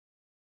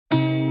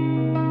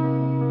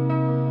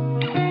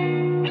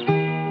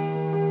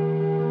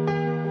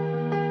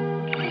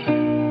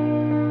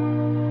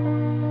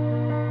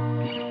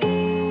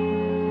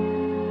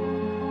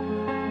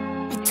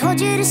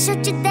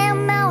shut your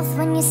damn mouth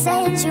when you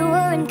said you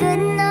weren't good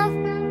enough.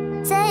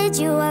 Said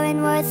you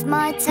weren't worth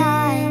my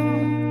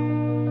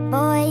time.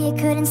 Boy, you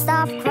couldn't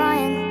stop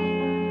crying.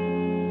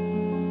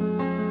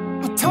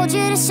 I told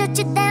you to shut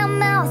your damn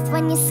mouth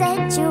when you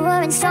said you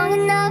weren't strong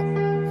enough.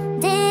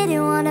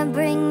 Didn't wanna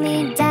bring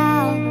me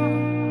down,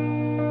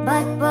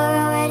 but we're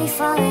already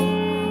falling.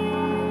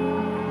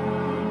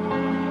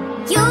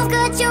 You've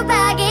got your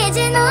baggage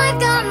and I've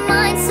got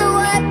mine, so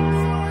what?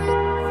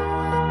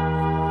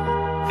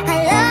 I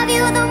love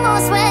you the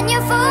most when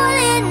you're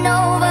falling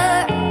over.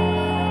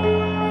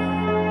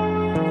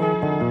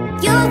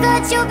 You've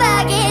got your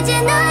baggage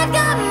and I've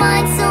got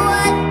mine, so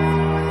what?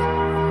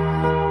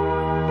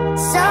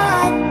 So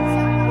what?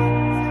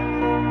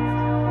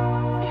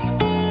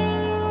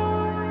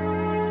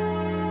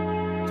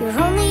 You're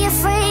only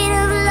afraid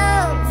of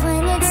love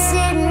when it's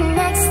sitting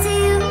next to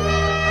you.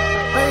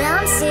 Well,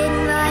 I'm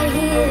sitting right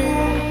here,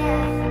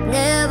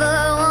 never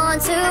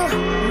want to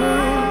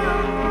move.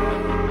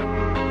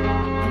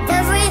 And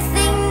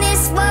everything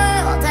this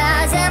world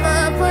has ever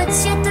put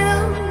you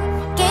through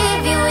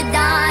gave you a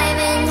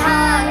diamond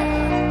heart.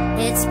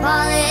 It's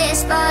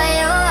polished by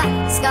your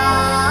scars.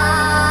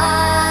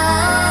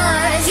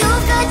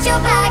 You've got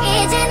your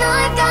baggage and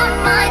I've got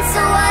mine,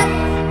 so what?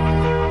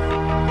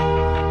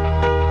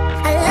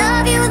 I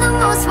love you the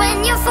most when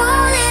you're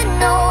falling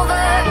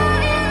over.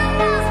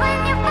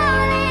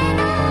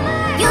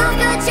 You've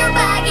got your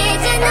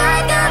baggage and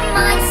I've got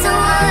mine, so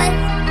what?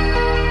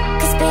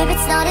 Cause babe,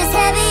 it's not as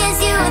heavy as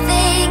you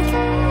think.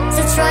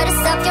 So try to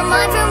stop your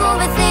mind from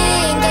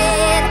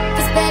overthinking.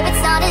 Cause babe,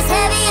 it's not as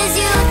heavy as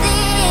you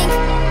think.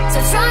 So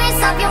try and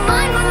stop your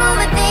mind from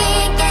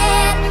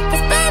overthinking.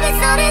 Cause babe,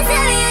 it's not as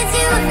heavy as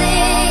you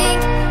think.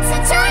 So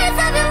try and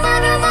stop your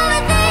mind from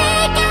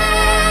overthinking.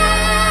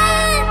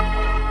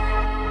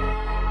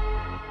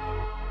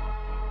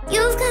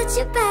 You've got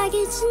your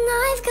baggage and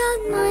I've got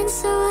mine,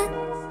 so what?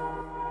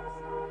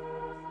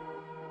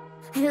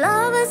 I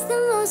love us the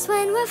most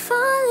when we're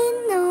falling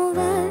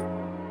over.